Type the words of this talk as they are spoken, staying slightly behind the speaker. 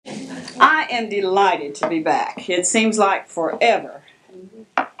I am delighted to be back. It seems like forever.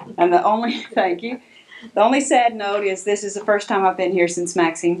 And thank you. The only sad note is this is the first time I've been here since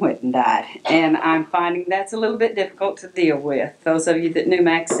Maxine Whitten died. And I'm finding that's a little bit difficult to deal with. Those of you that knew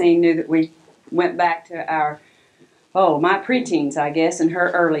Maxine knew that we went back to my preteens, I guess, and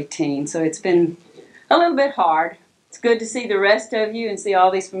her early teens. So it's been a little bit hard. It's good to see the rest of you and see all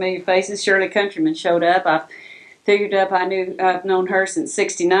these familiar faces. Shirley Countryman showed up. I've I've known her since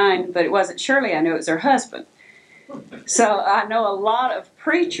 '69, but it wasn't Shirley I knew, it was her husband. So I know a lot of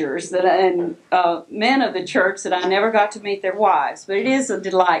preachers and men of the church that I never got to meet their wives, but it is a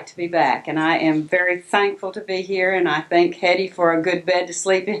delight to be back, and I am very thankful to be here, and I thank Hetty for a good bed to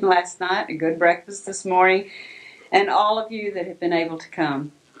sleep in last night, a good breakfast this morning, and all of you that have been able to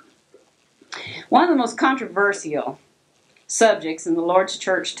come. One of the most controversial subjects in the Lord's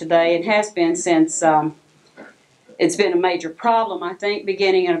church today, and has been since it's been a major problem, I think,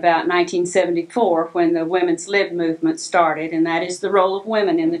 beginning in about 1974 when the women's lib movement started, and that is the role of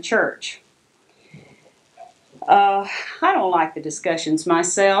women in the church. I don't like the discussions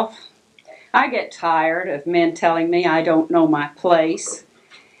myself. I get tired of men telling me I don't know my place.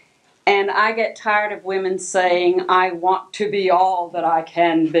 And I get tired of women saying, I want to be all that I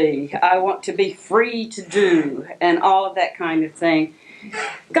can be. I want to be free to do, and all of that kind of thing.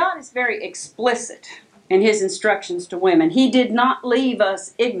 God is very explicit in His instructions to women. He did not leave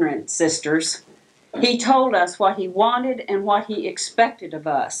us ignorant, sisters. He told us what He wanted and what He expected of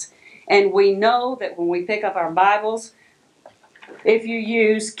us. And we know that when we pick up our Bibles, if you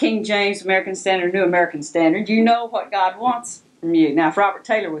use King James American Standard, New American Standard, you know what God wants from you. Now, if Robert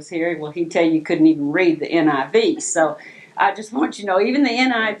Taylor was here, well, he'd tell you couldn't even read the NIV. So I just want you to know, even the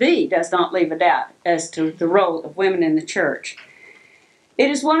NIV does not leave a doubt as to the role of women in the church. It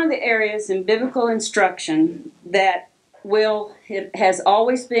is one of the areas in biblical instruction that it has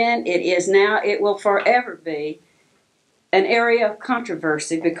always been, it is now, it will forever be an area of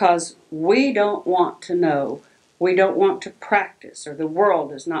controversy because we don't want to know, we don't want to practice, or the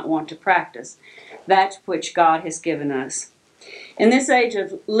world does not want to practice that which God has given us. In this age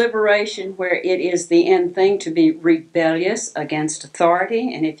of liberation where it is the end thing to be rebellious against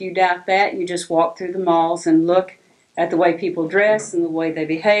authority, and if you doubt that, you just walk through the malls and look at the way people dress and the way they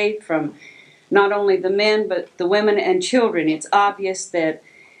behave, from not only the men but the women and children. It's obvious that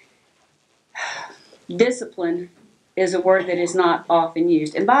discipline is a word that is not often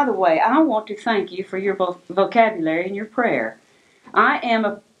used. And by the way, I want to thank you for your vocabulary and your prayer. I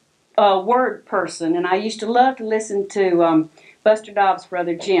am a word person, and I used to love to listen to Buster Dobbs'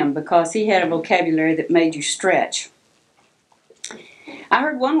 brother Jim because he had a vocabulary that made you stretch. I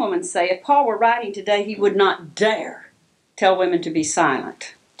heard one woman say if Paul were writing today, he would not dare tell women to be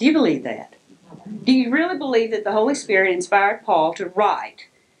silent. Do you believe that? Do you really believe that the Holy Spirit inspired Paul to write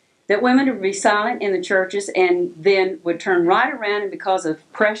that women would be silent in the churches and then would turn right around and because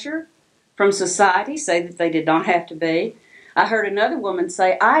of pressure from society say that they did not have to be? I heard another woman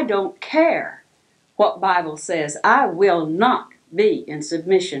say, I don't care what Bible says. I will not be in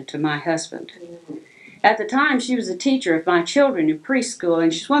submission to my husband. At the time, she was a teacher of my children in preschool,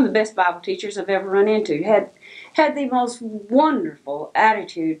 and she's one of the best Bible teachers I've ever run into. Had the most wonderful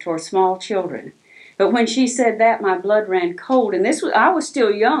attitude toward small children. But when she said that, my blood ran cold, and I was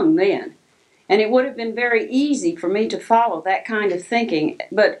still young then. And it would have been very easy for me to follow that kind of thinking,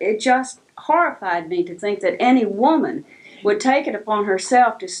 but it just horrified me to think that any woman would take it upon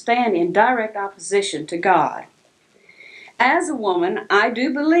herself to stand in direct opposition to God. As a woman, I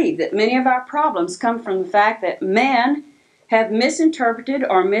do believe that many of our problems come from the fact that men have misinterpreted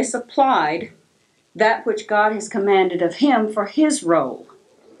or misapplied that which God has commanded of him for his role.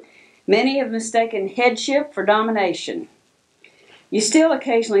 Many have mistaken headship for domination. You still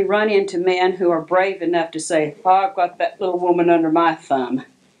occasionally run into men who are brave enough to say, oh, I've got that little woman under my thumb.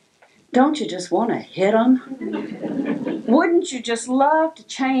 Don't you just want to hit them? Wouldn't you just love to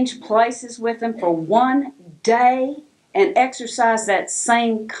change places with them for one day and exercise that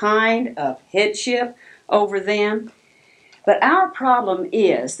same kind of headship over them? But our problem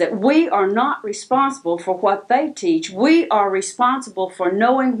is that we are not responsible for what they teach. We are responsible for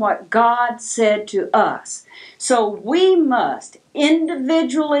knowing what God said to us. So we must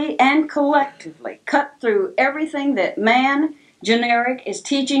individually and collectively cut through everything that man, generic, is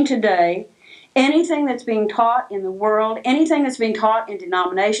teaching today, anything that's being taught in the world, anything that's being taught in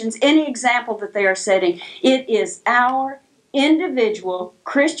denominations, any example that they are setting. It is our individual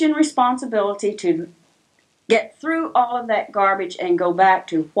Christian responsibility to get through all of that garbage and go back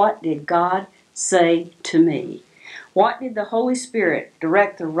to what did God say to me? What did the Holy Spirit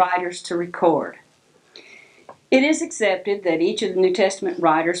direct the writers to record? It is accepted that each of the New Testament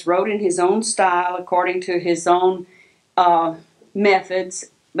writers wrote in his own style according to his own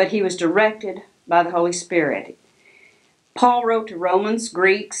methods, but he was directed by the Holy Spirit. Paul wrote to Romans,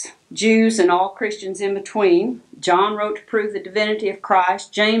 Greeks, Jews, and all Christians in between. John wrote to prove the divinity of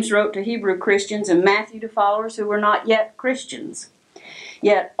Christ. James wrote to Hebrew Christians, and Matthew to followers who were not yet Christians.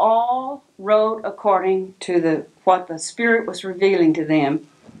 Yet all wrote according to what the Spirit was revealing to them.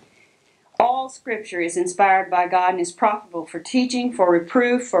 All Scripture is inspired by God and is profitable for teaching, for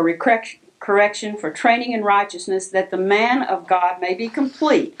reproof, for correction, for training in righteousness, that the man of God may be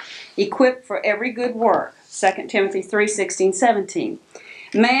complete, equipped for every good work. 2 Timothy 3:16-17.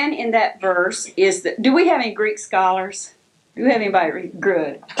 Man in that verse is the... Do we have any Greek scholars? Do we have anybody read?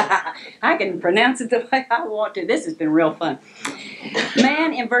 Good. I can pronounce it the way I want to. This has been real fun.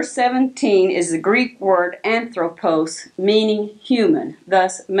 Man in verse 17 is the Greek word anthropos, meaning human,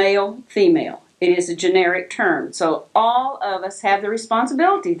 thus male, female. It is a generic term. So all of us have the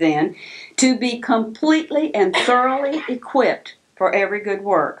responsibility then to be completely and thoroughly equipped for every good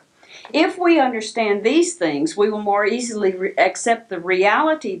work. If we understand these things, we will more easily accept the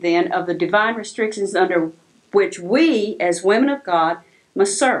reality then of the divine restrictions under which we, as women of God,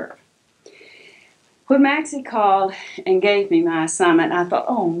 must serve. When Maxie called and gave me my assignment, I thought,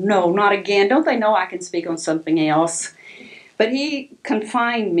 oh no, not again. Don't they know I can speak on something else? But he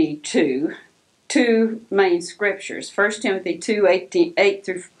confined me to two main scriptures, 1 Timothy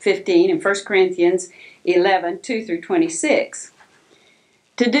 2:8-15 and 1 Corinthians 11:2-26.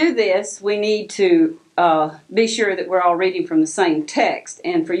 To do this, we need to be sure that we're all reading from the same text.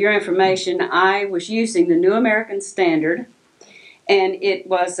 And for your information, I was using the New American Standard, and it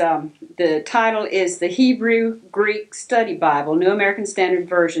was the title is the Hebrew Greek Study Bible, New American Standard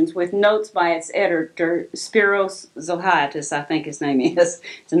Versions, with notes by its editor, Spiros Zohaitis, I think his name is.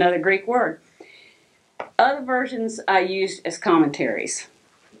 It's another Greek word. Other versions I used as commentaries.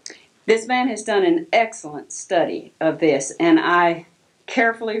 This man has done an excellent study of this, and I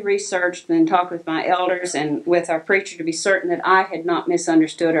carefully researched and talked with my elders and with our preacher to be certain that I had not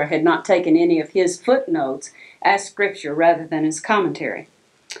misunderstood or had not taken any of his footnotes as scripture rather than as commentary.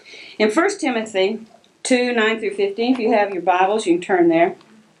 In 1 Timothy 2:9-15, if you have your Bibles, you can turn there.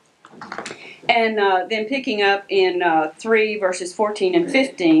 And then picking up in 3 verses 14 and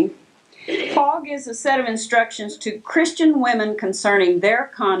 15, Paul gives a set of instructions to Christian women concerning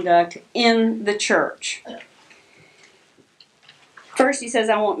their conduct in the church. First, he says,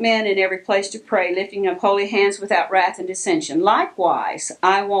 I want men in every place to pray, lifting up holy hands without wrath and dissension. Likewise,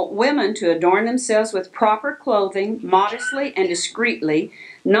 I want women to adorn themselves with proper clothing, modestly and discreetly,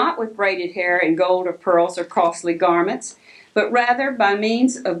 not with braided hair and gold or pearls or costly garments, but rather by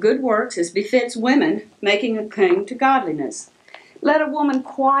means of good works as befits women, making a claim to godliness. Let a woman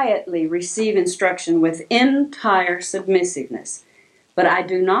quietly receive instruction with entire submissiveness. But I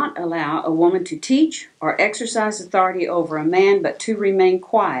do not allow a woman to teach or exercise authority over a man, but to remain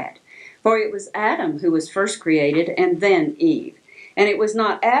quiet. For it was Adam who was first created, and then Eve. And it was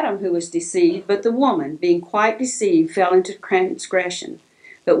not Adam who was deceived, but the woman, being quite deceived, fell into transgression.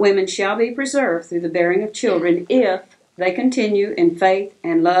 But women shall be preserved through the bearing of children, if they continue in faith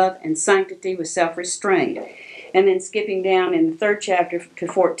and love and sanctity with self-restraint. And then skipping down in the 3rd chapter to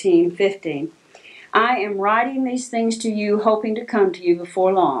 14:15. I am writing these things to you, hoping to come to you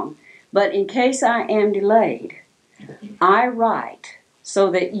before long. But in case I am delayed, I write so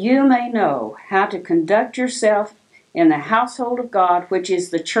that you may know how to conduct yourself in the household of God, which is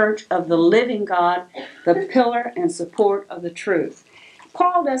the church of the living God, the pillar and support of the truth.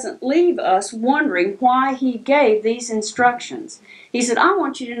 Paul doesn't leave us wondering why he gave these instructions. He said, I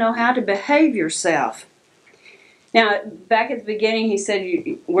want you to know how to behave yourself. Now, back at the beginning, he said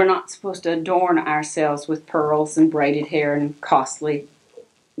we're not supposed to adorn ourselves with pearls and braided hair and costly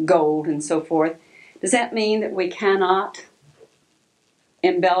gold and so forth. Does that mean that we cannot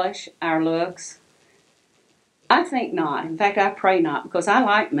embellish our looks? I think not. In fact, I pray not, because I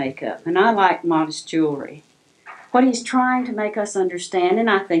like makeup and I like modest jewelry. What he's trying to make us understand, and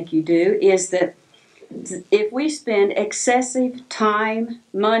I think you do, is that if we spend excessive time,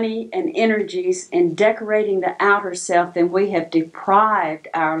 money, and energies in decorating the outer self, then we have deprived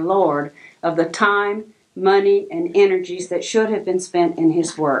our Lord of the time, money, and energies that should have been spent in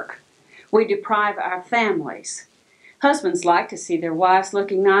His work. We deprive our families. Husbands like to see their wives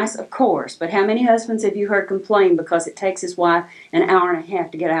looking nice, of course, but how many husbands have you heard complain because it takes his wife an hour and a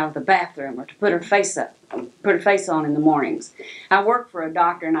half to get out of the bathroom or to put her face on in the mornings? I worked for a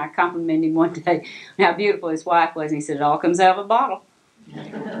doctor, and I complimented him one day on how beautiful his wife was, and he said, it all comes out of a bottle.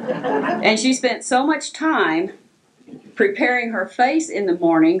 And she spent so much time preparing her face in the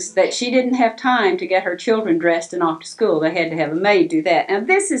mornings that she didn't have time to get her children dressed and off to school. They had to have a maid do that. And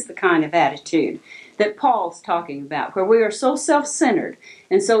this is the kind of attitude that Paul's talking about, where we are so self-centered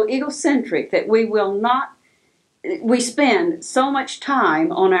and so egocentric that we spend so much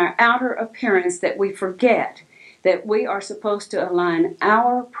time on our outer appearance that we forget that we are supposed to align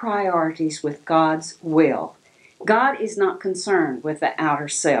our priorities with God's will. God is not concerned with the outer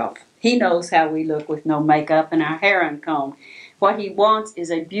self. He knows how we look with no makeup and our hair uncombed. What he wants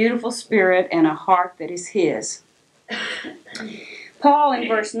is a beautiful spirit and a heart that is his. Paul in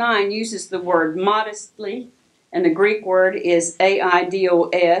verse 9 uses the word modestly, and the Greek word is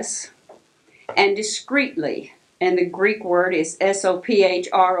aidos, and discreetly, and the Greek word is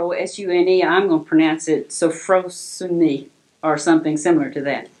sophrosun. I'm going to pronounce it sophrosuni, or something similar to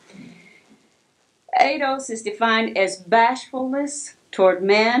that. Eidos is defined as bashfulness toward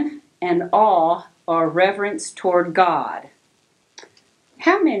men and awe or reverence toward God.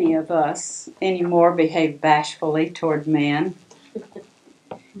 How many of us anymore behave bashfully toward men?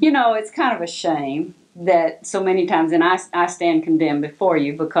 You know, it's kind of a shame that so many times, and I stand condemned before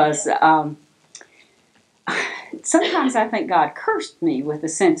you because sometimes I think God cursed me with a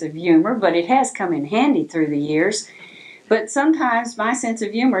sense of humor, but it has come in handy through the years. But sometimes my sense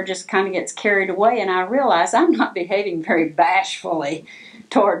of humor just kind of gets carried away, and I realize I'm not behaving very bashfully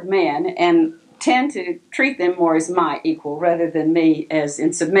toward men and tend to treat them more as my equal rather than me as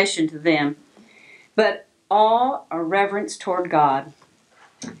in submission to them. But awe or reverence toward God.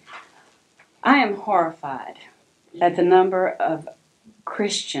 I am horrified at the number of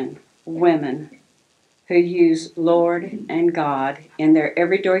Christian women who use Lord and God in their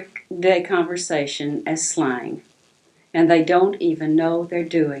everyday conversation as slang. And they don't even know they're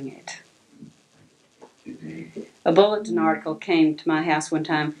doing it. A bulletin article came to my house one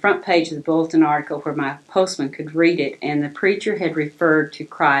time, front page of the bulletin article where my postman could read it, and the preacher had referred to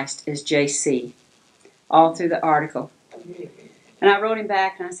Christ as JC all through the article. And I wrote him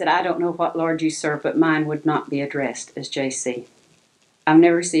back and I said, I don't know what Lord you serve, but mine would not be addressed as JC. I've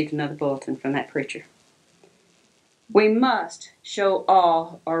never received another bulletin from that preacher. We must show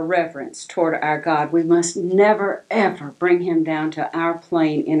awe or reverence toward our God. We must never, ever bring him down to our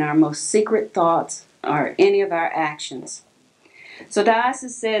plane in our most secret thoughts or any of our actions. So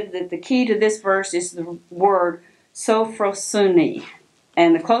Dias said that the key to this verse is the word sophrosuni.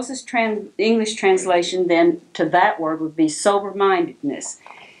 And the closest English translation then to that word would be sober-mindedness.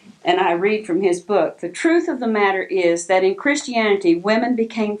 And I read from his book, the truth of the matter is that in Christianity, women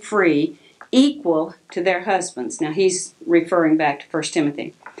became free, equal to their husbands. Now he's referring back to 1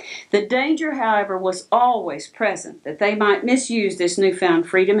 Timothy. The danger, however, was always present that they might misuse this newfound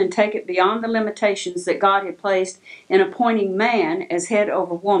freedom and take it beyond the limitations that God had placed in appointing man as head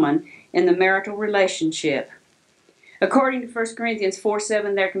over woman in the marital relationship. According to 1 Corinthians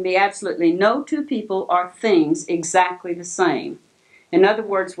 4:7, there can be absolutely no two people or things exactly the same. In other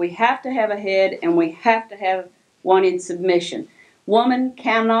words, we have to have a head and we have to have one in submission. Woman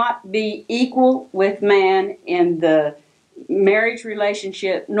cannot be equal with man in the marriage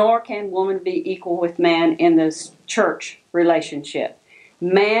relationship, nor can woman be equal with man in the church relationship.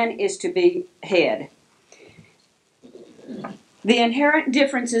 Man is to be head. The inherent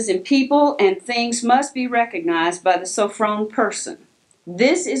differences in people and things must be recognized by the sophron person.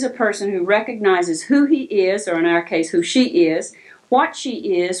 This is a person who recognizes who he is, or in our case, who she is, what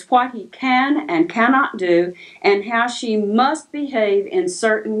she is, what he can and cannot do, and how she must behave in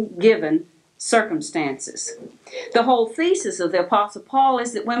certain given circumstances. The whole thesis of the Apostle Paul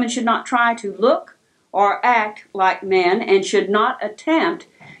is that women should not try to look or act like men and should not attempt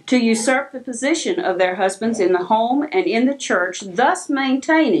to usurp the position of their husbands in the home and in the church, thus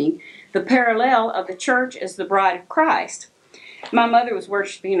maintaining the parallel of the church as the bride of Christ. My mother was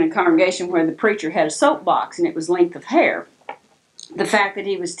worshiping in a congregation where the preacher had a soapbox and it was length of hair. The fact that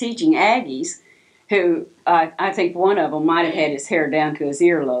he was teaching Aggies, who I think one of them might have had his hair down to his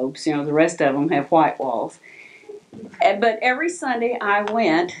earlobes, the rest of them have white walls. But every Sunday I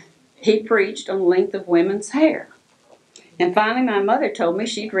went, he preached on the length of women's hair. And finally my mother told me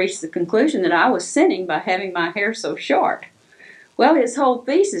she'd reached the conclusion that I was sinning by having my hair so short. Well, his whole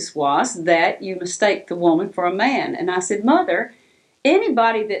thesis was that you mistake the woman for a man. And I said, Mother,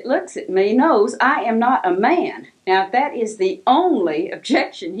 anybody that looks at me knows I am not a man. Now, if that is the only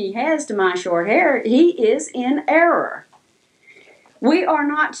objection he has to my short hair, he is in error. We are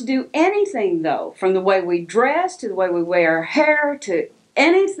not to do anything, though, from the way we dress to the way we wear our hair to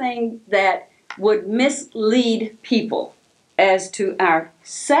anything that would mislead people as to our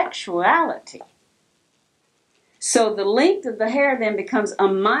sexuality. So the length of the hair then becomes a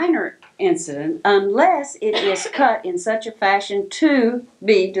minor incident unless it is cut in such a fashion to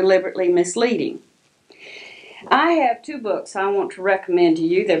be deliberately misleading. I have two books I want to recommend to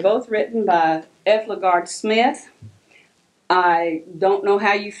you. They're both written by F. LaGard Smith. I don't know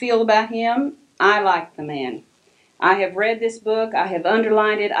how you feel about him. I like the man. I have read this book. I have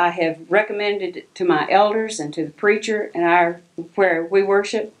underlined it. I have recommended it to my elders and to the preacher in where we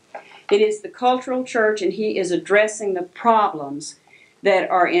worship. It is the cultural church, and he is addressing the problems that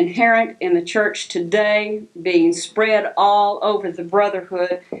are inherent in the church today, being spread all over the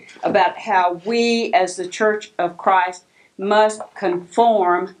brotherhood, about how we as the Church of Christ must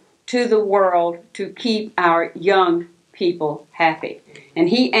conform to the world to keep our young people happy. And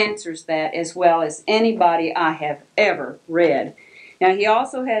he answers that as well as anybody I have ever read. Now, he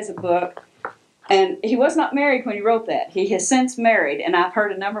also has a book, and he was not married when he wrote that. He has since married, and I've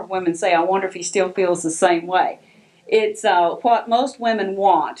heard a number of women say, I wonder if he still feels the same way. It's what most women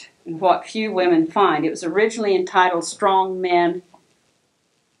want and what few women find. It was originally entitled Strong Men.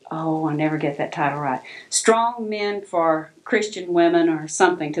 Oh, I never get that title right. Strong Men for Christian Women or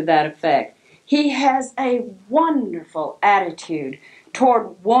something to that effect. He has a wonderful attitude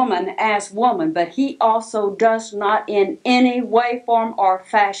toward woman as woman, but he also does not in any way, form, or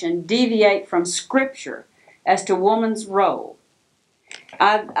fashion deviate from Scripture as to woman's role.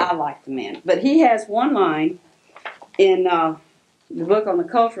 I like the man. But he has one line in the book on the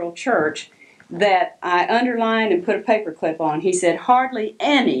cultural church that I underlined and put a paperclip on. He said, hardly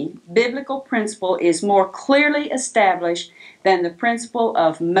any biblical principle is more clearly established than the principle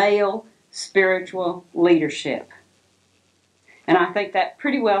of male spiritual leadership. And I think that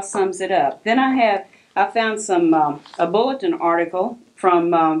pretty well sums it up. Then I found a bulletin article from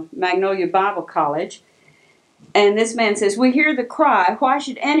Magnolia Bible College, and this man says, we hear the cry, why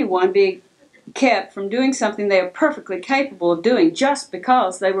should anyone be kept from doing something they are perfectly capable of doing just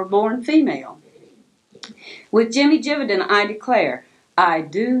because they were born female? With Jimmy Jividen, I declare, I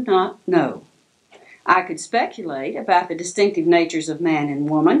do not know. I could speculate about the distinctive natures of man and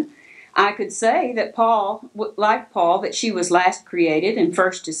woman. I could say that like Paul, that she was last created and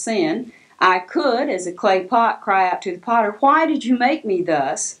first to sin. I could, as a clay pot, cry out to the potter, why did you make me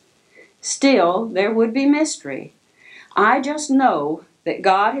thus? Still, there would be mystery. I just know that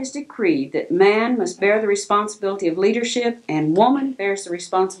God has decreed that man must bear the responsibility of leadership and woman bears the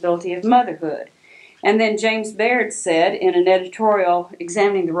responsibility of motherhood. And then James Baird said in an editorial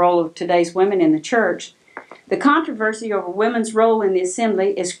examining the role of today's women in the church, the controversy over women's role in the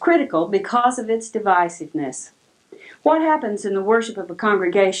assembly is critical because of its divisiveness. What happens in the worship of a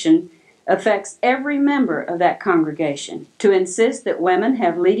congregation affects every member of that congregation. To insist that women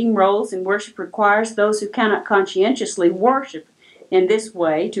have leading roles in worship requires those who cannot conscientiously worship in this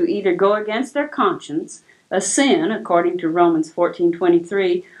way to either go against their conscience, a sin according to Romans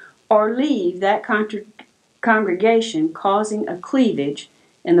 14:23, or leave that congregation causing a cleavage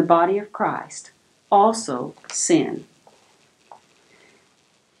in the body of Christ, also sin.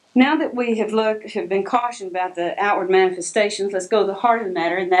 Now that we have been cautioned about the outward manifestations, let's go to the heart of the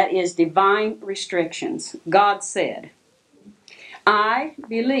matter, and that is divine restrictions. God said, I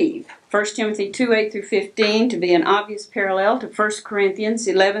believe 1 Timothy 2:8-15 to be an obvious parallel to 1 Corinthians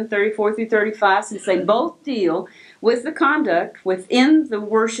 11:34-35, since they both deal with the conduct within the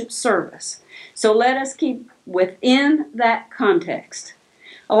worship service. So let us keep within that context.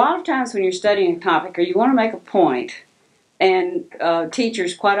 A lot of times when you're studying a topic or you want to make a point, and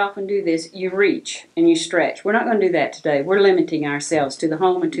teachers quite often do this, you reach and you stretch. We're not going to do that today. We're limiting ourselves to the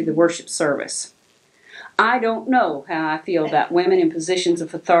home and to the worship service. I don't know how I feel about women in positions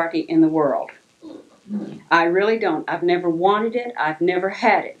of authority in the world. I really don't. I've never wanted it. I've never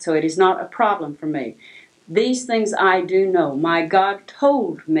had it. So it is not a problem for me. These things I do know. My God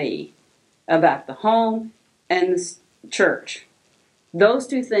told me about the home and the church. Those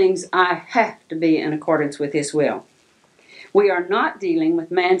two things I have to be in accordance with His will. We are not dealing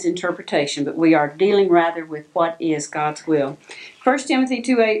with man's interpretation, but we are dealing rather with what is God's will. 1 Timothy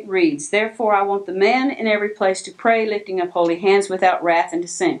 2:8 reads, therefore I want the men in every place to pray, lifting up holy hands without wrath and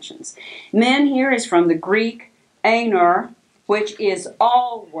dissensions. Men here is from the Greek aner, which is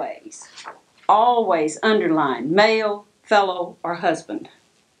always underlined, male, fellow, or husband.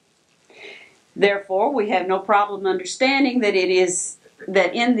 Therefore, we have no problem understanding that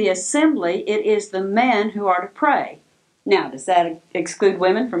in the assembly it is the men who are to pray. Now, does that exclude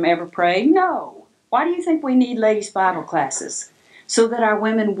women from ever praying? No. Why do you think we need ladies' Bible classes? So that our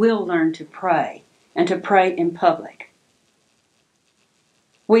women will learn to pray and to pray in public.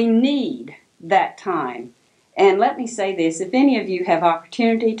 We need that time And let me say this, if any of you have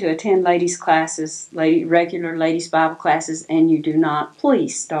opportunity to attend ladies' classes, regular ladies' Bible classes, and you do not,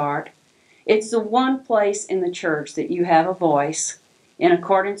 please start. It's the one place in the church that you have a voice in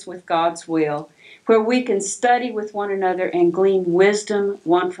accordance with God's will, where we can study with one another and glean wisdom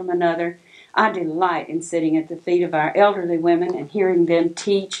one from another. I delight in sitting at the feet of our elderly women and hearing them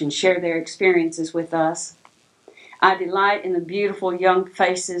teach and share their experiences with us. I delight in the beautiful young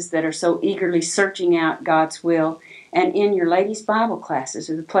faces that are so eagerly searching out God's will, and in your ladies' Bible classes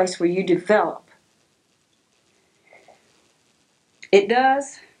are the place where you develop.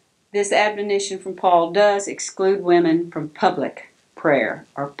 This admonition from Paul does exclude women from public prayer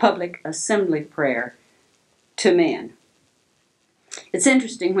or public assembly prayer to men. It's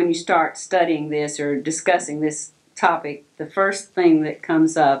interesting when you start studying this or discussing this topic, the first thing that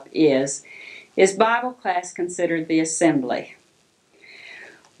comes up is Bible class considered the assembly?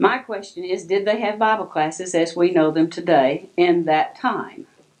 My question is, did they have Bible classes as we know them today in that time?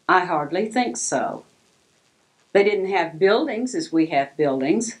 I hardly think so. They didn't have buildings as we have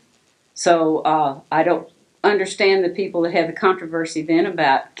buildings, so I don't understand the people that had the controversy then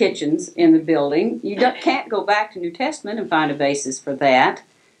about kitchens in the building. You can't go back to New Testament and find a basis for that,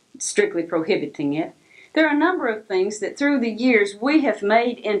 strictly prohibiting it. There are a number of things that through the years we have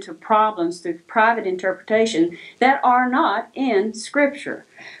made into problems through private interpretation that are not in Scripture.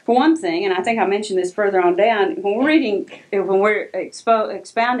 For one thing, and I think I mentioned this further on down, when we're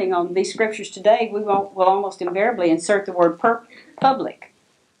expounding on these Scriptures today, we will almost invariably insert the word public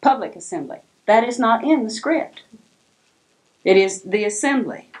assembly. That is not in the script. It is the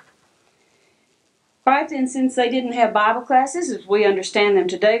assembly. Right then, since they didn't have Bible classes, as we understand them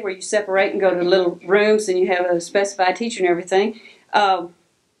today, where you separate and go to little rooms and you have a specified teacher and everything,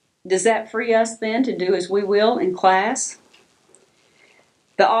 does that free us then to do as we will in class?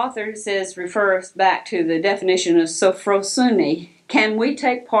 The author refers back to the definition of sophrosune. Can we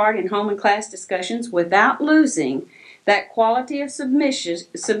take part in home and class discussions without losing that quality of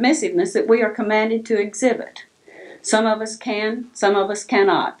submissiveness that we are commanded to exhibit? Some of us can, some of us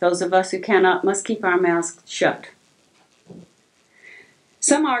cannot. Those of us who cannot must keep our mouths shut.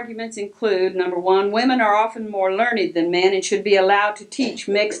 Some arguments include, number one, women are often more learned than men and should be allowed to teach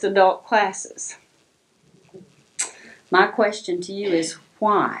mixed adult classes. My question to you is,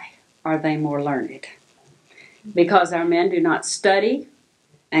 why are they more learned? Because our men do not study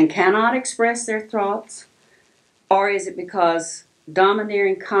and cannot express their thoughts? Or is it because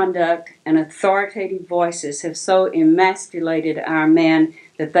domineering conduct and authoritative voices have so emasculated our men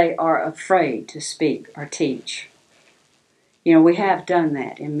that they are afraid to speak or teach? You know, we have done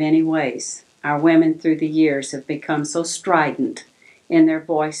that in many ways. Our women through the years have become so strident in their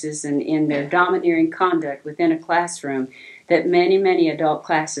voices and in their domineering conduct within a classroom that many adult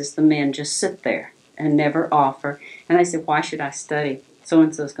classes, the men just sit there and never offer. And they say, why should I study?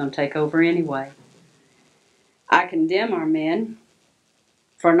 So-and-so's going to take over anyway. I condemn our men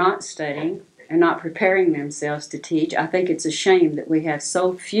for not studying and not preparing themselves to teach. I think it's a shame that we have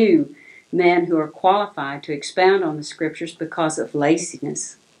so few men who are qualified to expound on the Scriptures because of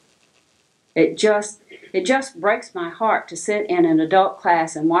laziness. It just breaks my heart to sit in an adult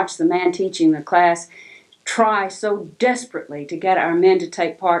class and watch the man teaching the class try so desperately to get our men to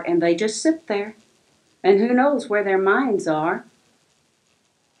take part, and they just sit there. And who knows where their minds are.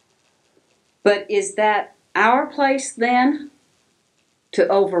 But is that our place then to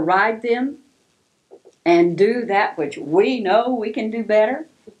override them and do that which we know we can do better?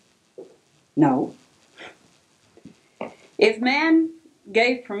 No. If man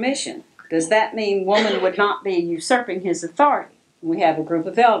gave permission, does that mean woman would not be usurping his authority? We have a group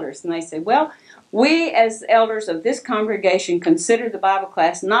of elders, and they say, well, we as elders of this congregation consider the Bible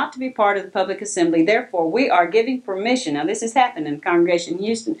class not to be part of the public assembly. Therefore, we are giving permission, now this has happened in a congregation in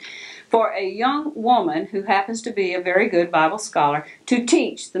Houston, for a young woman who happens to be a very good Bible scholar to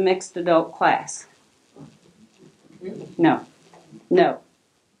teach the mixed adult class. No.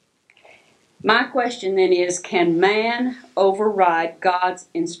 My question then is, can man override God's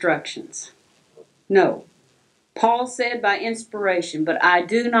instructions? No. Paul said by inspiration, but I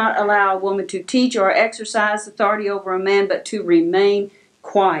do not allow a woman to teach or exercise authority over a man, but to remain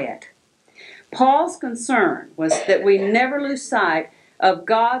quiet. Paul's concern was that we never lose sight of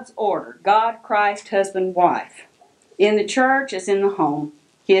God's order, God, Christ, husband, wife. In the church as in the home,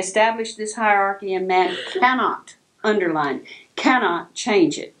 he established this hierarchy, and man cannot, underline, cannot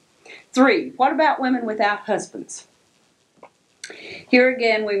change it. 3, what about women without husbands? Here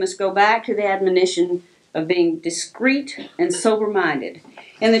again, we must go back to the admonition of being discreet and sober-minded.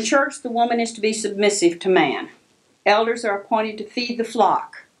 In the church, the woman is to be submissive to man. Elders are appointed to feed the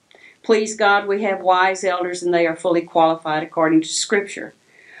flock. Please God, we have wise elders and they are fully qualified according to Scripture.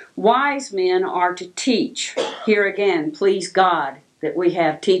 Wise men are to teach. Here again, please God that we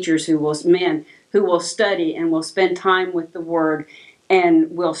have teachers men who will study and will spend time with the Word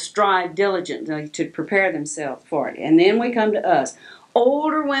and will strive diligently to prepare themselves for it. And then we come to us.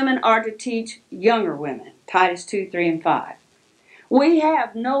 Older women are to teach younger women. Titus 2, 3, and 5. We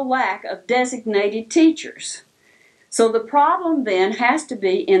have no lack of designated teachers. So the problem then has to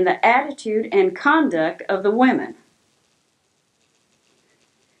be in the attitude and conduct of the women.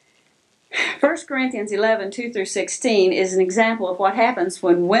 1 Corinthians 11, 2 through 16 is an example of what happens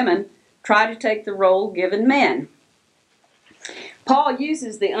when women try to take the role given men. Paul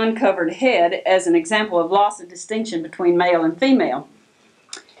uses the uncovered head as an example of loss of distinction between male and female.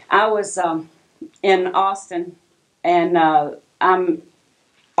 I was in Austin, and I'm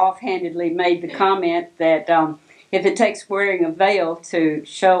offhandedly made the comment that if it takes wearing a veil to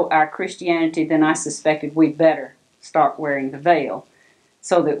show our Christianity, then I suspected we'd better start wearing the veil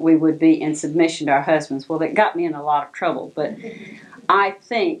so that we would be in submission to our husbands. Well, that got me in a lot of trouble, but I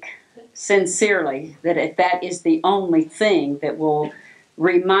think sincerely that if that is the only thing that will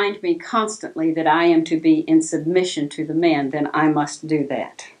remind me constantly that I am to be in submission to the men, then I must do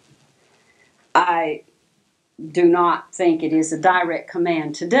that. I do not think it is a direct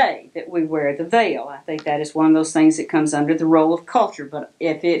command today that we wear the veil. I think that is one of those things that comes under the role of culture. But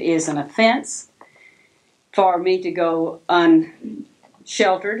if it is an offense for me to go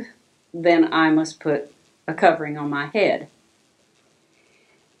unsheltered, then I must put a covering on my head.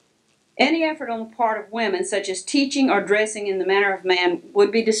 Any effort on the part of women, such as teaching or dressing in the manner of man,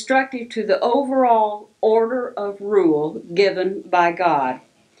 would be destructive to the overall order of rule given by God.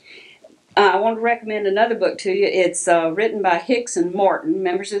 I want to recommend another book to you. It's written by Hicks and Morton,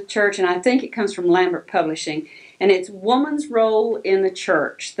 members of the church, and I think it comes from Lambert Publishing. And it's Woman's Role in the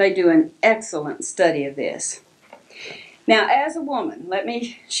Church. They do an excellent study of this. Now, as a woman, let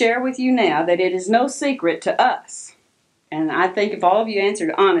me share with you now that it is no secret to us, and I think if all of you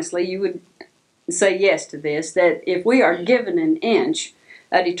answered honestly, you would say yes to this, that if we are given an inch,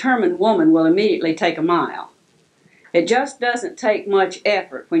 a determined woman will immediately take a mile. It just doesn't take much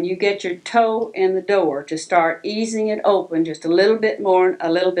effort when you get your toe in the door to start easing it open just a little bit more and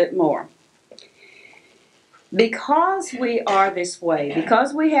a little bit more. Because we are this way,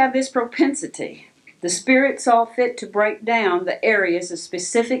 because we have this propensity, the Spirit saw fit to break down the areas of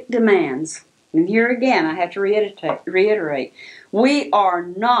specific demands. And here again, I have to reiterate, we are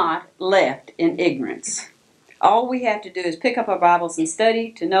not left in ignorance. All we have to do is pick up our Bibles and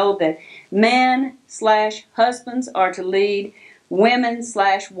study to know that men/husbands are to lead,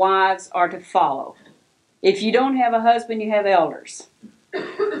 women/wives are to follow. If you don't have a husband, you have elders.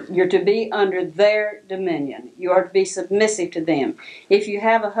 You're to be under their dominion. You are to be submissive to them. If you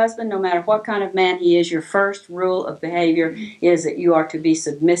have a husband, no matter what kind of man he is, your first rule of behavior is that you are to be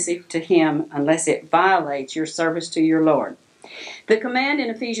submissive to him unless it violates your service to your Lord. The command in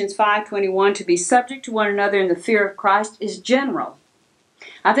Ephesians 5:21 to be subject to one another in the fear of Christ is general.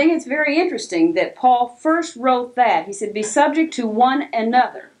 I think it's very interesting that Paul first wrote that. He said, be subject to one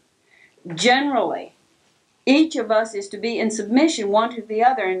another. Generally, each of us is to be in submission one to the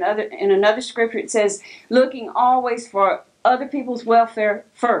other. In another scripture it says, looking always for other people's welfare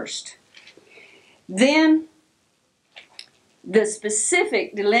first. Then the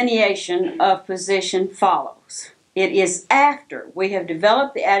specific delineation of position follows. It is after we have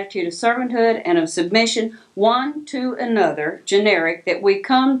developed the attitude of servanthood and of submission one to another, generic, that we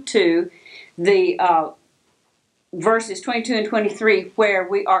come to the verses 22 and 23 where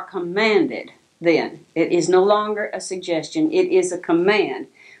we are commanded then. It is no longer a suggestion. It is a command.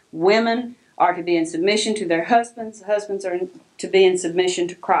 Women are to be in submission to their husbands. Husbands are to be in submission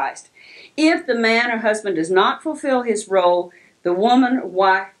to Christ. If the man or husband does not fulfill his role, the woman or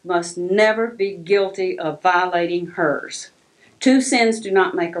wife must never be guilty of violating hers. Two sins do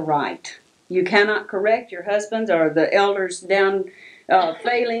not make a right. You cannot correct your husband's or the elders' down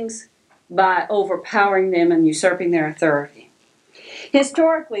failings by overpowering them and usurping their authority.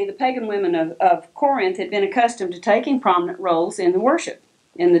 Historically, the pagan women of Corinth had been accustomed to taking prominent roles in the worship,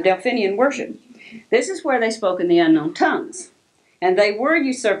 in the Delphinian worship. This is where they spoke in the unknown tongues. And they were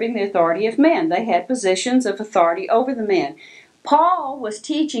usurping the authority of men. They had positions of authority over the men. Paul was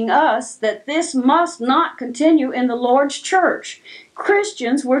teaching us that this must not continue in the Lord's church.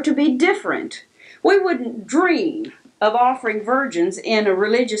 Christians were to be different. We wouldn't dream of offering virgins in a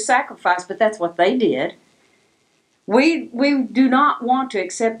religious sacrifice, but that's what they did. We do not want to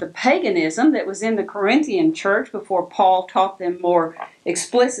accept the paganism that was in the Corinthian church before Paul taught them more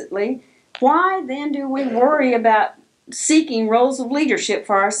explicitly. Why then do we worry about seeking roles of leadership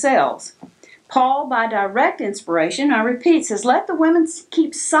for ourselves. Paul, by direct inspiration, I repeat, says, let the women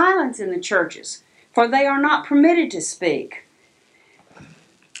keep silence in the churches, for they are not permitted to speak.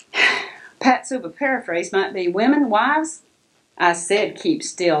 Pat Suba paraphrase might be, women, wives, I said keep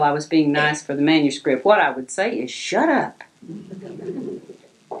still. I was being nice for the manuscript. What I would say is shut up.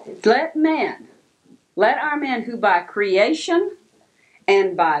 Let our men who by creation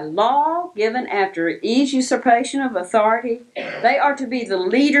and by law given after Eve's usurpation of authority, they are to be the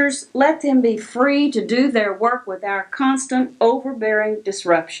leaders. Let them be free to do their work without constant overbearing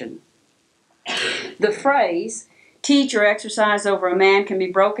disruption. The phrase, teach or exercise over a man, can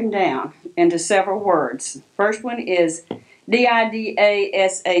be broken down into several words. First one is didashein,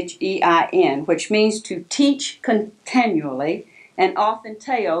 which means to teach continually, and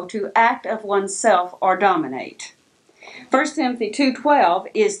authenteo, to act of oneself or dominate. 1 Timothy 2:12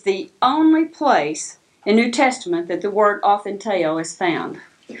 is the only place in New Testament that the word authenteo is found.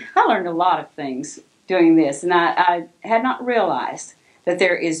 I learned a lot of things doing this, and I had not realized that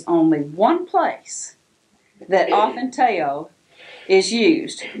there is only one place that authenteo is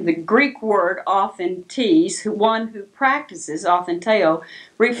used. The Greek word authentes, one who practices authenteo,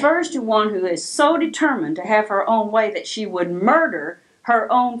 refers to one who is so determined to have her own way that she would murder her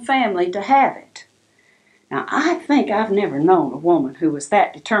own family to have it. Now, I think I've never known a woman who was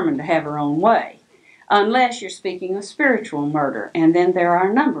that determined to have her own way, unless you're speaking of spiritual murder, and then there are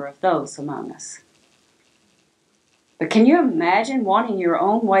a number of those among us. But can you imagine wanting your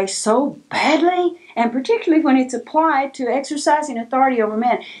own way so badly, and particularly when it's applied to exercising authority over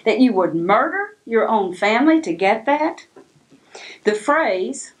men, that you would murder your own family to get that? The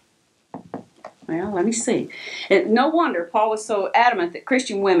phrase, well, let me see. No wonder Paul was so adamant that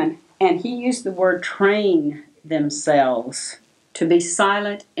Christian women, and he used the word train themselves to be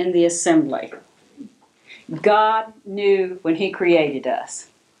silent in the assembly. God knew when he created us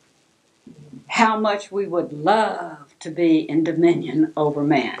how much we would love to be in dominion over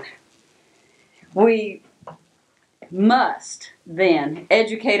man. We must then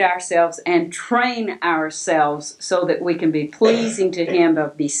educate ourselves and train ourselves so that we can be pleasing to him,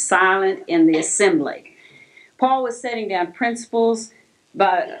 but be silent in the assembly. Paul was setting down principles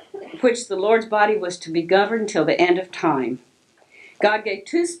by which the Lord's body was to be governed till the end of time. God gave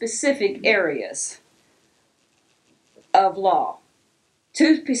two specific areas of law.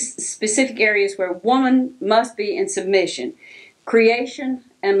 Two specific areas where woman must be in submission. Creation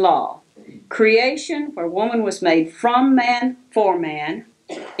and law. Creation, where woman was made from man for man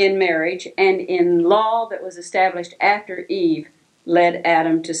in marriage, and in law that was established after Eve led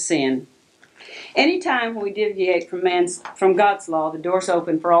Adam to sin. Anytime we deviate from God's law, the door's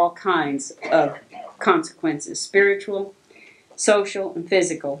open for all kinds of consequences, spiritual, social, and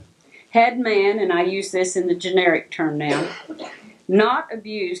physical. Had man, and I use this in the generic term now, not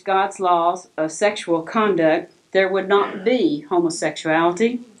abused God's laws of sexual conduct, there would not be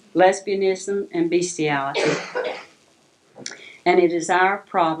homosexuality, lesbianism, and bestiality. And it is our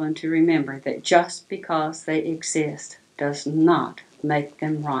problem to remember that just because they exist does not make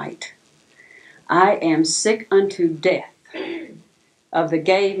them right. I am sick unto death of the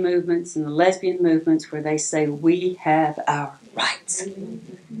gay movements and the lesbian movements where they say we have our rights.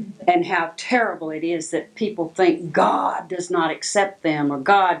 And how terrible it is that people think God does not accept them or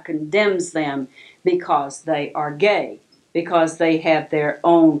God condemns them because they are gay, because they have their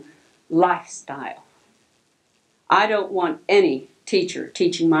own lifestyle. I don't want any teacher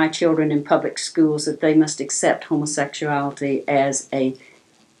teaching my children in public schools that they must accept homosexuality as an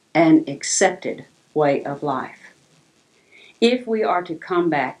accepted way of life. If we are to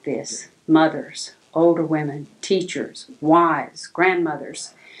combat this, mothers, older women, teachers, wives,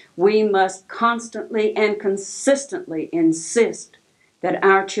 grandmothers, we must constantly and consistently insist that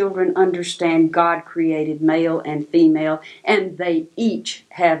our children understand God created male and female, and they each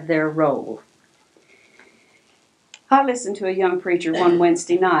have their role. I listened to a young preacher one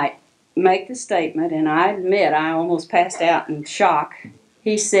Wednesday night make the statement, and I admit I almost passed out in shock.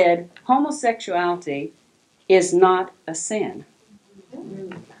 He said, homosexuality is not a sin.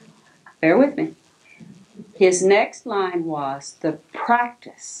 Bear with me. His next line was, the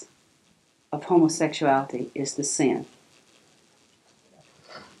practice of homosexuality is the sin.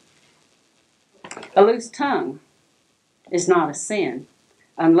 A loose tongue is not a sin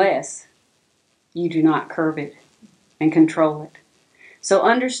unless you do not curb it and control it. So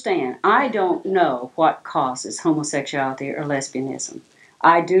understand, I don't know what causes homosexuality or lesbianism.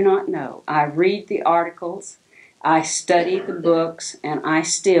 I do not know. I read the articles, I study the books, and I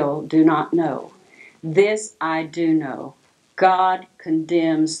still do not know. This I do know. God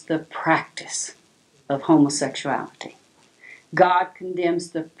condemns the practice of homosexuality. God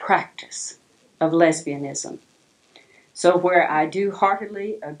condemns the practice of lesbianism. So where I do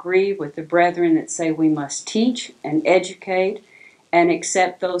heartily agree with the brethren that say we must teach and educate and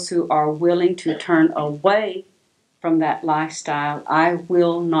accept those who are willing to turn away from that lifestyle, I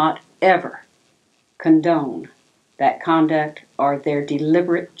will not ever condone that conduct or their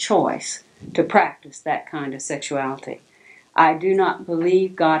deliberate choice to practice that kind of sexuality. I do not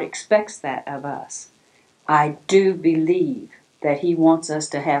believe God expects that of us. I do believe that He wants us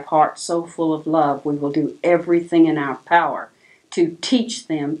to have hearts so full of love we will do everything in our power to teach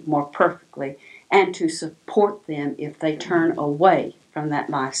them more perfectly and to support them if they turn away from that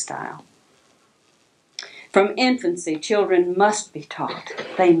lifestyle. From infancy, children must be taught.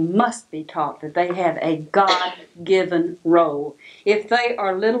 They must be taught that they have a God-given role. If they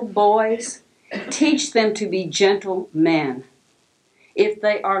are little boys, teach them to be gentle men. If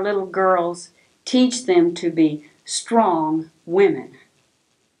they are little girls, teach them to be strong women.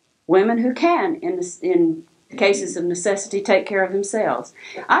 Women who can, in cases of necessity, take care of themselves.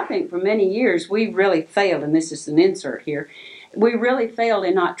 I think for many years we really failed, and this is an insert here, we really failed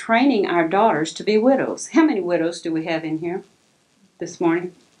in not training our daughters to be widows. How many widows do we have in here this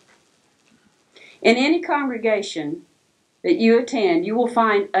morning? In any congregation that you attend, you will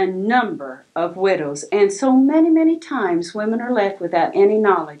find a number of widows. And so many, many times women are left without any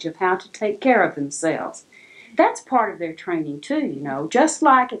knowledge of how to take care of themselves. That's part of their training too, you know, just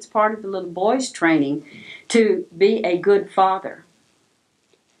like it's part of the little boy's training to be a good father.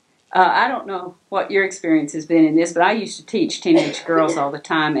 I don't know what your experience has been in this, but I used to teach teenage girls all the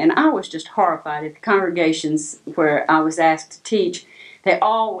time, and I was just horrified at the congregations where I was asked to teach. They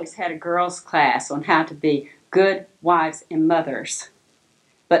always had a girls' class on how to be good wives and mothers,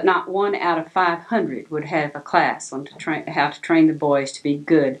 but not 1 out of 500 would have a class on how to train the boys to be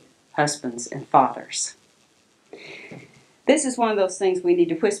good husbands and fathers. This is one of those things we need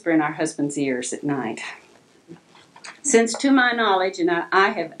to whisper in our husbands' ears at night. Since to my knowledge, and I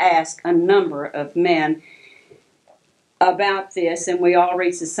have asked a number of men about this, and we all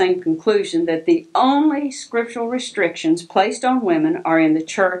reach the same conclusion, that the only scriptural restrictions placed on women are in the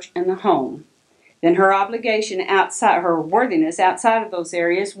church and the home. Then her obligation outside, her worthiness outside of those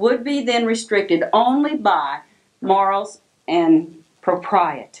areas would be then restricted only by morals and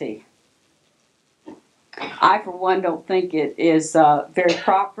propriety. I, for one, don't think it is very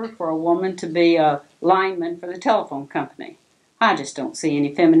proper for a woman to be a lineman for the telephone company. I just don't see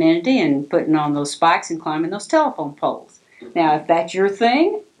any femininity in putting on those spikes and climbing those telephone poles. Now, if that's your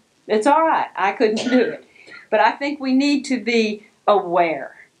thing, it's all right. I couldn't do it. But I think we need to be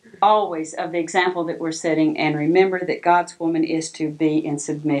aware always of the example that we're setting, and remember that God's woman is to be in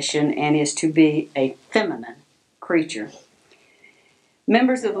submission and is to be a feminine creature.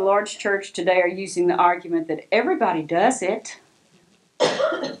 Members of the Lord's Church today are using the argument that everybody does it.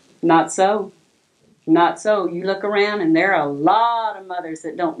 Not so. Not so. You look around and there are a lot of mothers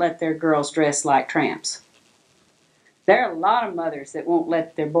that don't let their girls dress like tramps. There are a lot of mothers that won't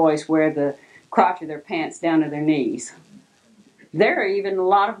let their boys wear the crotch of their pants down to their knees. There are even a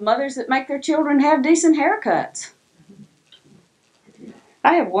lot of mothers that make their children have decent haircuts.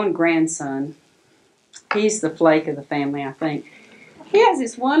 I have one grandson. He's the flake of the family, I think. He has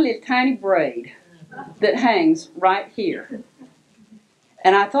this one little tiny braid that hangs right here.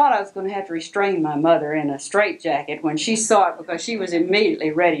 And I thought I was going to have to restrain my mother in a straitjacket when she saw it, because she was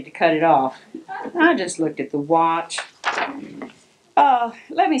immediately ready to cut it off. I just looked at the watch.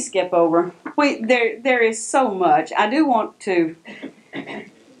 Let me skip over. There is so much. I do want to...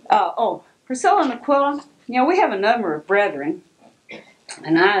 Priscilla and Aquila, you know, we have a number of brethren,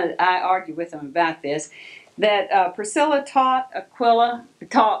 and I argue with them about this, that Priscilla taught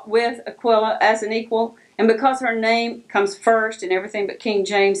with Aquila as an equal, and because her name comes first in everything but King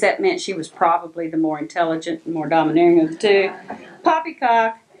James, that meant she was probably the more intelligent and more domineering of the two.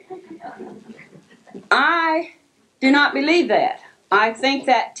 Poppycock. I do not believe that. I think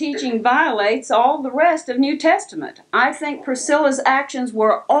that teaching violates all the rest of New Testament. I think Priscilla's actions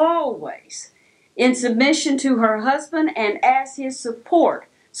were always in submission to her husband and as his support,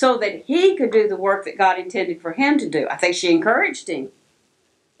 so that he could do the work that God intended for him to do. I think she encouraged him,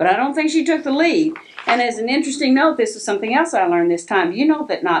 but I don't think she took the lead. And as an interesting note, this is something else I learned this time. You know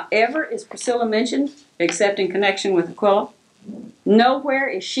that not ever is Priscilla mentioned except in connection with Aquila. Nowhere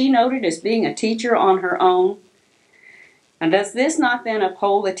is she noted as being a teacher on her own. And does this not then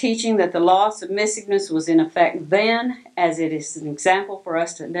uphold the teaching that the law of submissiveness was in effect then, as it is an example for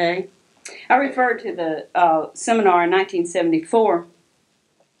us today? I referred to the seminar in 1974.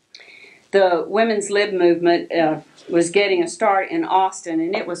 The women's lib movement was getting a start in Austin,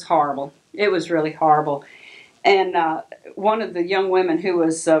 and it was horrible. It was really horrible. And one of the young women who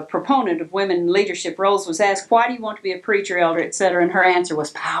was a proponent of women in leadership roles was asked, why do you want to be a preacher, elder, etc.? And her answer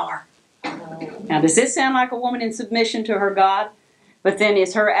was power. Now, does this sound like a woman in submission to her God? But then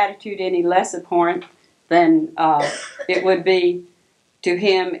is her attitude any less abhorrent than it would be to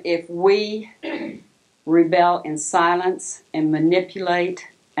him if we rebel in silence and manipulate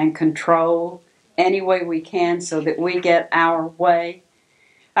and control any way we can so that we get our way?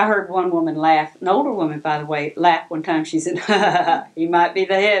 I heard one woman laugh, an older woman, by the way, laugh one time. She said, he might be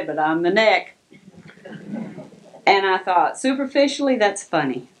the head, but I'm the neck. And I thought, superficially, that's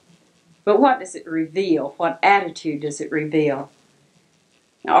funny. But what does it reveal? What attitude does it reveal?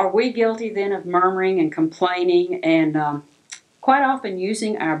 Are we guilty then of murmuring and complaining and quite often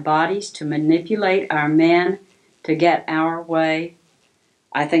using our bodies to manipulate our men to get our way?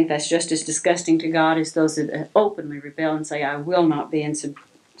 I think that's just as disgusting to God as those that openly rebel and say, I will not be in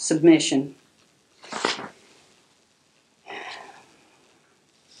submission.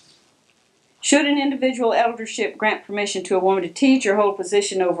 Should an individual eldership grant permission to a woman to teach or hold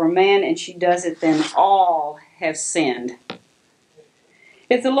position over a man and she does it, then all have sinned.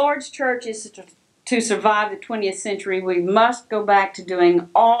 If the Lord's church is to survive the 20th century, we must go back to doing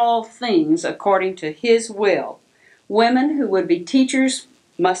all things according to His will. Women who would be teachers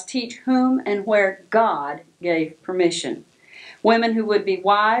must teach whom and where God gave permission. Women who would be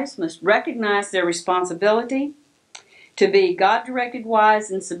wives must recognize their responsibility to be God-directed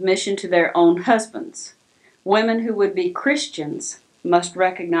wives in submission to their own husbands. Women who would be Christians must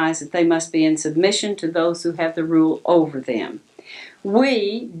recognize that they must be in submission to those who have the rule over them.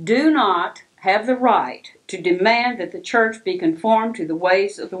 We do not have the right to demand that the church be conformed to the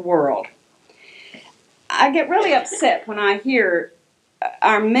ways of the world. I get really upset when I hear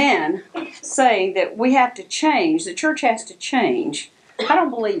our men saying that we have to change, the church has to change. I don't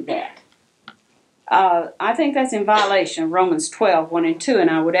believe that. I think that's in violation of Romans 12, 1 and 2, and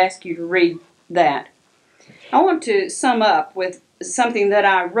I would ask you to read that. I want to sum up with something that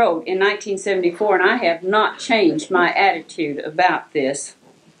I wrote in 1974, and I have not changed my attitude about this.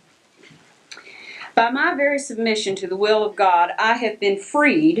 By my very submission to the will of God, I have been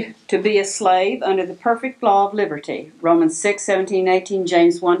freed to be a slave under the perfect law of liberty. Romans 6, 17, 18,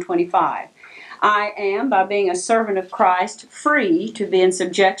 James 1, 25. I am, by being a servant of Christ, free to be in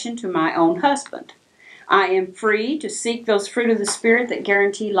subjection to my own husband. I am free to seek those fruit of the Spirit that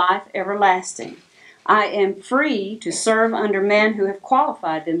guarantee life everlasting. I am free to serve under men who have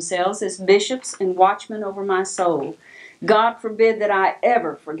qualified themselves as bishops and watchmen over my soul. God forbid that I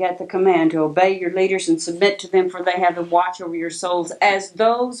ever forget the command to obey your leaders and submit to them, for they have the watch over your souls as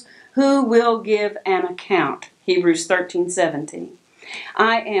those who will give an account. Hebrews 13:17.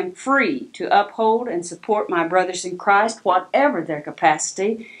 I am free to uphold and support my brothers in Christ, whatever their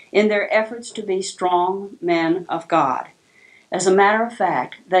capacity, in their efforts to be strong men of God. As a matter of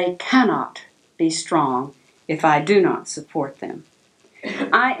fact, they cannot be strong if I do not support them.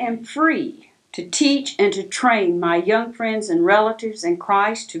 I am free to teach and to train my young friends and relatives in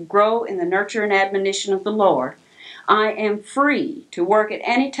Christ to grow in the nurture and admonition of the Lord. I am free to work at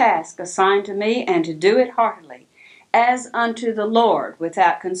any task assigned to me and to do it heartily, as unto the Lord,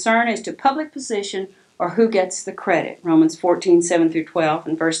 without concern as to public position or who gets the credit. Romans 14, 7 through 12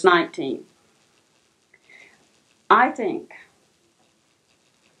 and verse 19. I think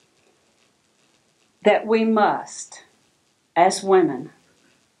that we must, as women,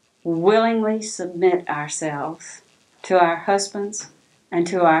 willingly submit ourselves to our husbands and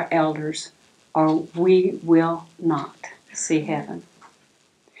to our elders, or we will not see heaven.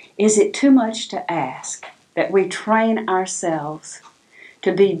 Is it too much to ask that we train ourselves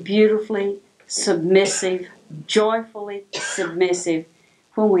to be beautifully submissive, joyfully submissive,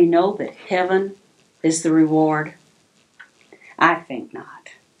 when we know that heaven is the reward? I think not.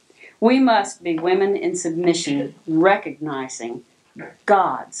 We must be women in submission, recognizing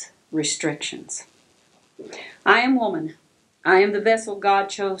God's restrictions. I am woman. I am the vessel God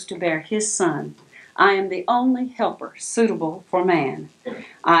chose to bear His Son. I am the only helper suitable for man.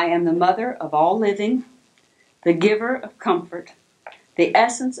 I am the mother of all living, the giver of comfort, the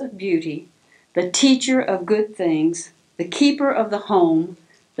essence of beauty, the teacher of good things, the keeper of the home,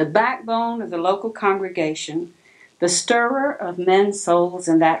 the backbone of the local congregation, the stirrer of men's souls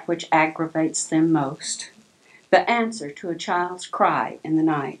and that which aggravates them most, the answer to a child's cry in the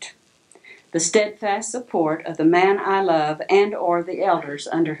night, the steadfast support of the man I love and or the elders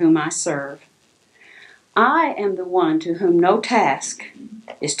under whom I serve. I am the one to whom no task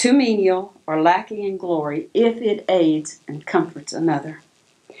is too menial or lacking in glory if it aids and comforts another.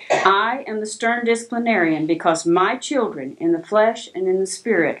 I am the stern disciplinarian because my children in the flesh and in the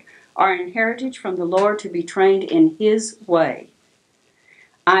spirit are an heritage from the Lord to be trained in His way.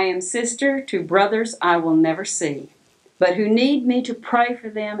 I am sister to brothers I will never see, but who need me to pray for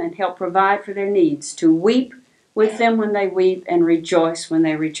them and help provide for their needs, to weep with them when they weep and rejoice when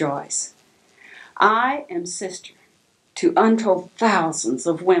they rejoice. I am sister to untold thousands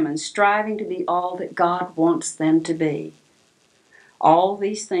of women striving to be all that God wants them to be. All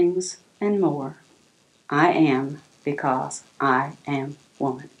these things and more I am because I am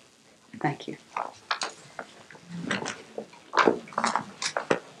woman. Thank you.